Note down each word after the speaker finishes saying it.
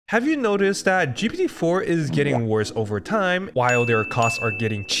Have you noticed that GPT-4 is getting worse over time, while their costs are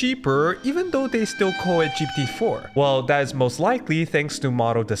getting cheaper, even though they still call it GPT-4? Well, that is most likely thanks to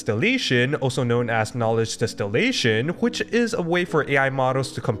model distillation, also known as knowledge distillation, which is a way for AI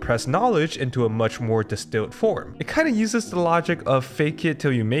models to compress knowledge into a much more distilled form. It kind of uses the logic of fake it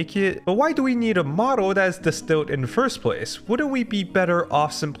till you make it, but why do we need a model that is distilled in the first place? Wouldn't we be better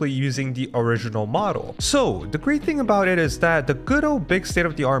off simply using the original model? So, the great thing about it is that the good old big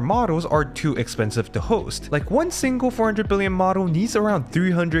state-of-the-art models are too expensive to host. Like one single 400 billion model needs around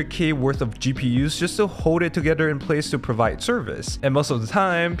 300k worth of GPUs just to hold it together in place to provide service. And most of the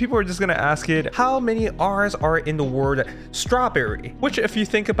time, people are just gonna ask it, how many R's are in the word strawberry? Which if you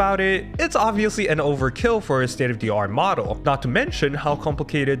think about it, it's obviously an overkill for a state-of-the-art model. Not to mention how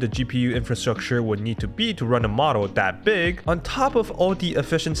complicated the GPU infrastructure would need to be to run a model that big, on top of all the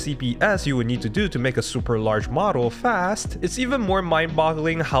efficiency BS you would need to do to make a super large model fast. It's even more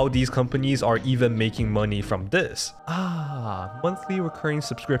mind-boggling how these companies are even making money from this. Monthly recurring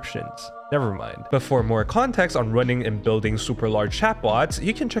subscriptions. Never mind. But for more context on running and building super large chatbots,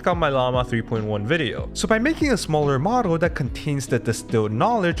 you can check out my Llama 3.1 video. So by making a smaller model that contains the distilled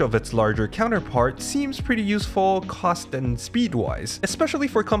knowledge of its larger counterpart seems pretty useful cost and speed wise, especially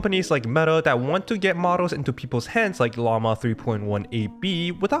for companies like Meta that want to get models into people's hands like Llama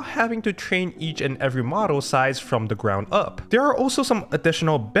 3.1AB without having to train each and every model size from the ground up. There are also some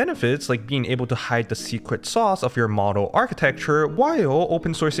additional benefits like being able to hide the secret sauce of your model architecture while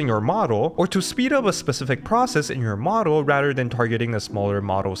open sourcing your model, or to speed up a specific process in your model rather than targeting a smaller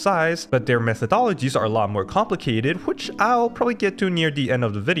model size, but their methodologies are a lot more complicated, which I'll probably get to near the end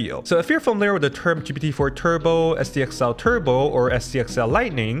of the video. So if you're familiar with the term GPT-4 Turbo, SDXL Turbo, or SDXL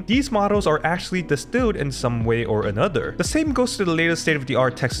Lightning, these models are actually distilled in some way or another. The same goes to the latest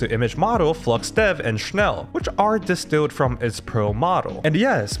state-of-the-art text-to-image model FluxDev and Schnell, which are distilled from its Pro model. And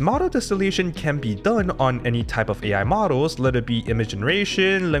yes, model distillation can be done on any type of AI models, let it be image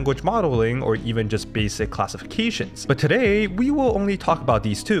generation, language modeling, or even just basic classifications. But today, we will only talk about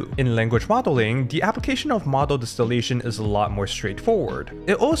these two. In language modeling, the application of model distillation is a lot more straightforward.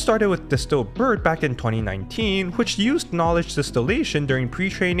 It all started with DistillBERT back in 2019, which used knowledge distillation during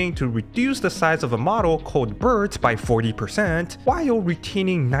pre-training to reduce the size of a model called BERT by 40%, while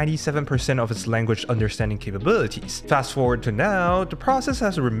retaining 97% of its language understanding capabilities. Fast forward to now, the process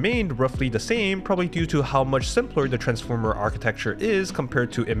has remained roughly the same, probably due to how much simpler the transformer architecture is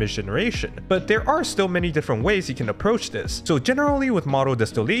compared to image generation. But there are still many different ways you can approach this. So generally with model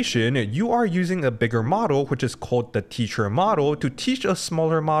distillation, you are using a bigger model, which is called the teacher model, to teach a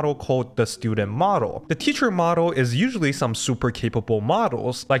smaller model called the student model. The teacher model is usually some super capable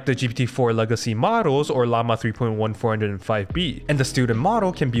models, like the GPT-4 legacy models or Llama 3.1 405B. And the student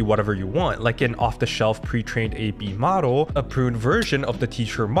model can be whatever you want, like an off-the-shelf pre-trained AB model, a pruned version of the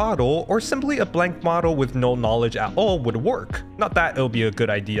teacher model, or simply a blank model with no knowledge at all would work. Not that it'll be a good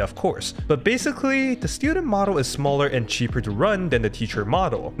idea, of course. But basically, the student model is smaller and cheaper to run than the teacher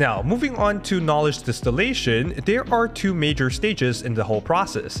model. Now, moving on to knowledge distillation, there are two major stages in the whole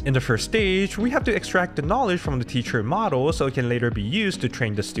process. In the first stage, we have to extract the knowledge from the teacher model so it can later be used to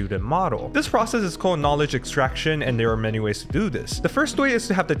train the student model. This process is called knowledge extraction, and there are many ways to do this. The first way is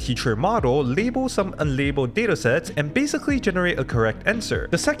to have the teacher model label some unlabeled datasets and basically generate a correct answer.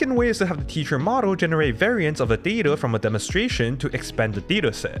 The second way is to have the teacher model generate variants of a data from a demonstration to expand the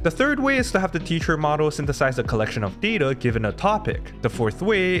dataset. The third way is to have the teacher model synthesize a collection of data given a topic. The fourth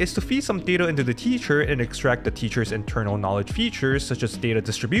way is to feed some data into the teacher and extract the teacher's internal knowledge features such as data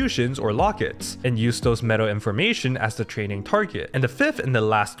distributions or lockets, and use those meta information as the training target. And the fifth and the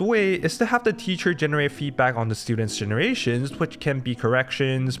last way is to have the teacher generate feedback on the student's generations, which can be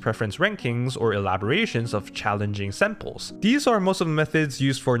corrections, preference rankings, or elaborations of challenging samples. These are most of the methods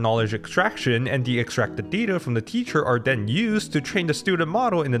used for knowledge extraction, and the extracted data from the teacher are then used to train the student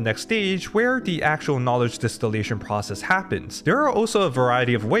model in the next stage where the actual knowledge distillation process happens. There are also a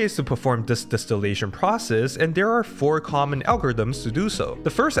variety of ways to perform this distillation process, and there are 4 common algorithms to do so. The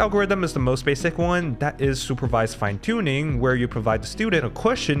first algorithm is the most basic one, that is supervised fine-tuning, where you provide the student a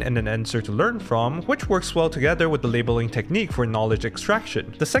question and an answer to learn from, which works well together with the labeling technique for knowledge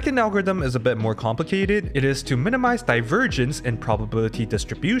extraction. The second algorithm is a bit more complicated. It is to minimize divergence in probability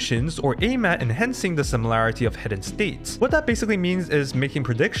distributions, or aim at enhancing the similarity of hidden states. What that basically means is making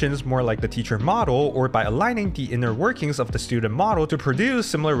predictions more like the teacher model, or by aligning the inner workings of the student model to produce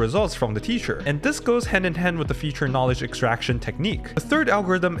similar results from the teacher. And this goes hand in hand with the feature knowledge extraction technique. The third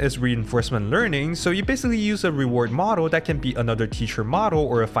algorithm is reinforcement learning, so you basically use a reward model that can be another teacher model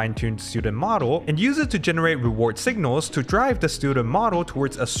or a fine-tuned student model, and use it to generate reward signals to drive the student model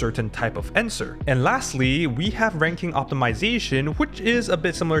towards a certain type of answer. And lastly, we have ranking optimization, which is a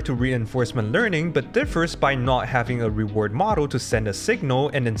bit similar to reinforcement learning but differs by not having a reward model to send a signal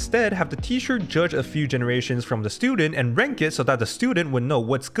and instead have the teacher judge a few generations from the student and rank it so that the student would know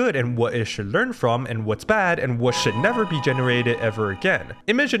what's good and what it should learn from and what's bad and what should never be generated ever again.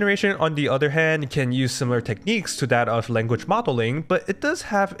 Image generation, on the other hand, can use similar techniques to that of language modeling, but it does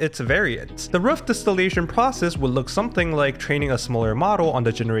have its variants. The rough distillation process would look something like training a smaller model on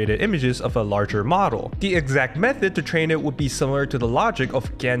the generated images of a larger model. The exact method to train it would be similar to the logic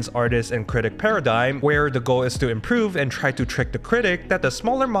of Gann's artist and critic paradigm, where the goal is to improve and try to trick the critic that the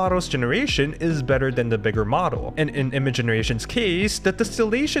smaller model's generation is better than the bigger model. And in image generation's case, the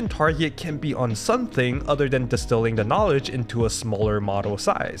distillation target can be on something other than distilling the knowledge into a smaller model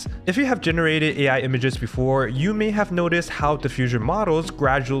size. If you have generated AI images before, you may have noticed how diffusion models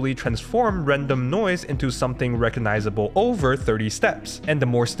gradually transform random noise into something recognizable over 30 steps. And the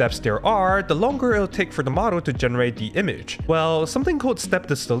more steps there are, the longer it'll take for the model to generate the image. Well, something called step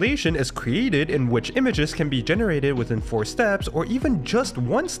distillation is created in which images can be generated within 4 steps or even just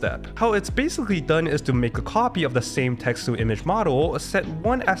 1 step. How it's basically done is to make a copy of the same text-to-image model, set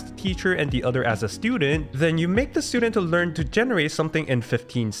one as the teacher and the other as a student, then you make the student to learn to generate something in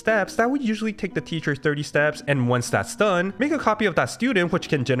 15 steps that would usually take the teacher 30 steps, and once that's done, make a copy of that student which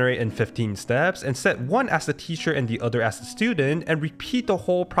can generate in 15 steps and set one as the teacher and the other as the student and repeat the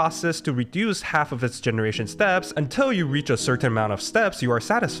whole process to reduce half of its generation steps until you reach a certain amount of steps you are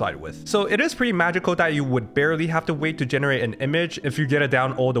satisfied with. So it is pretty magical that you would barely have to wait to generate an image if you get it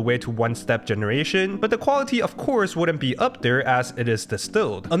down all the way to 1-step generation, but the quality of course wouldn't be up there as it is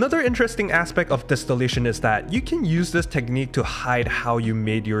distilled. Another interesting aspect of distillation is that you can use this technique to hide how you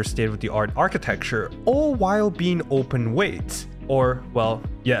made your state-of-the-art architecture, all while being open weights. Or, well,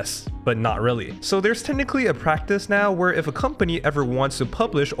 yes, but not really. So there's technically a practice now where if a company ever wants to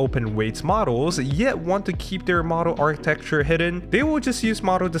publish open weights models yet want to keep their model architecture hidden, they will just use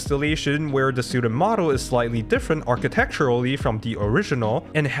model distillation where the student model is slightly different architecturally from the original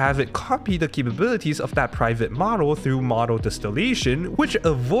and have it copy the capabilities of that private model through model distillation, which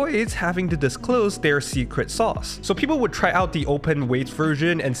avoids having to disclose their secret sauce. So people would try out the open weights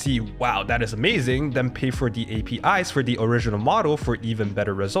version and see, wow, that is amazing, then pay for the APIs for the original model for even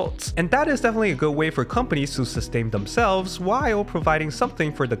better results. And that is definitely a good way for companies to sustain themselves while providing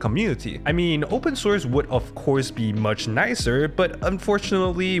something for the community. I mean, open source would of course be much nicer, but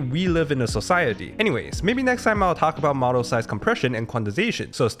unfortunately we live in a society. Anyways, maybe next time I'll talk about model size compression and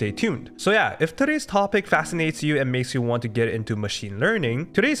quantization, so stay tuned. So yeah, if today's topic fascinates you and makes you want to get into machine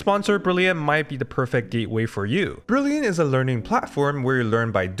learning, today's sponsor Brilliant might be the perfect gateway for you. Brilliant is a learning platform where you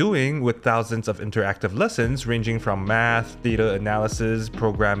learn by doing with thousands of interactive lessons ranging from math, data analysis,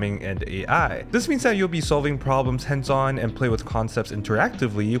 programming, and AI. This means that you'll be solving problems hands-on and play with concepts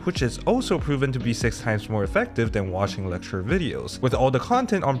interactively, which is also proven to be 6 times more effective than watching lecture videos. With all the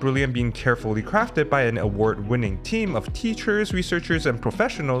content on Brilliant being carefully crafted by an award-winning team of teachers, researchers, and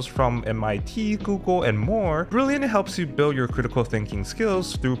professionals from MIT, Google, and more, Brilliant helps you build your critical thinking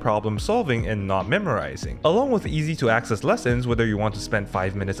skills through problem solving and not memorizing. Along with easy-to-access lessons, whether you want to spend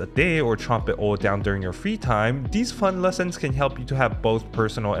 5 minutes a day or chomp it all down during your free time, these fun lessons can help you to have both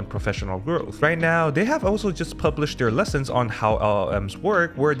personal and professional growth. Right now, they have also just published their lessons on how LLMs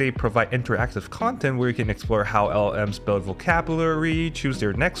work, where they provide interactive content where you can explore how LLMs build vocabulary, choose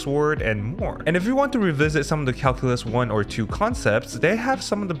their next word, and more. And if you want to revisit some of the Calculus 1 or 2 concepts, they have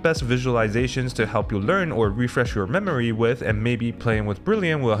some of the best visualizations to help you learn or refresh your memory with, and maybe playing with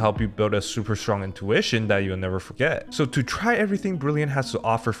Brilliant will help you build a super strong intuition that you'll never forget. So to try everything Brilliant has to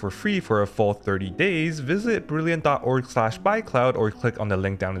offer for free for a full 30 days, visit brilliant.org/buycloud or click on the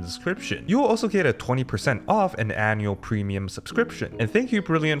link down in the description. You will also get a 20% off an annual premium subscription. And thank you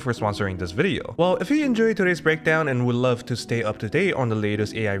Brilliant for sponsoring this video. Well, if you enjoyed today's breakdown and would love to stay up to date on the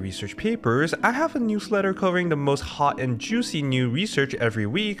latest AI research papers, I have a newsletter covering the most hot and juicy new research every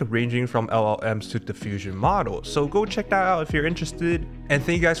week, ranging from LLMs to diffusion models. So go check that out if you're interested. And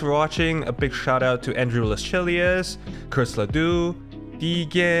thank you guys for watching. A big shout out to Andrew Lescelius, Chris LeDoux,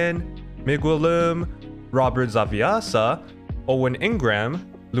 Deagan, Miguilim, Robert Zawiasa, Owen Ingraham,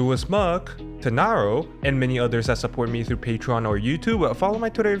 Lewis Muck, Gennaro, and many others that support me through Patreon or YouTube. Follow my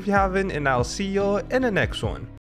Twitter if you haven't, and I'll see y'all in the next one.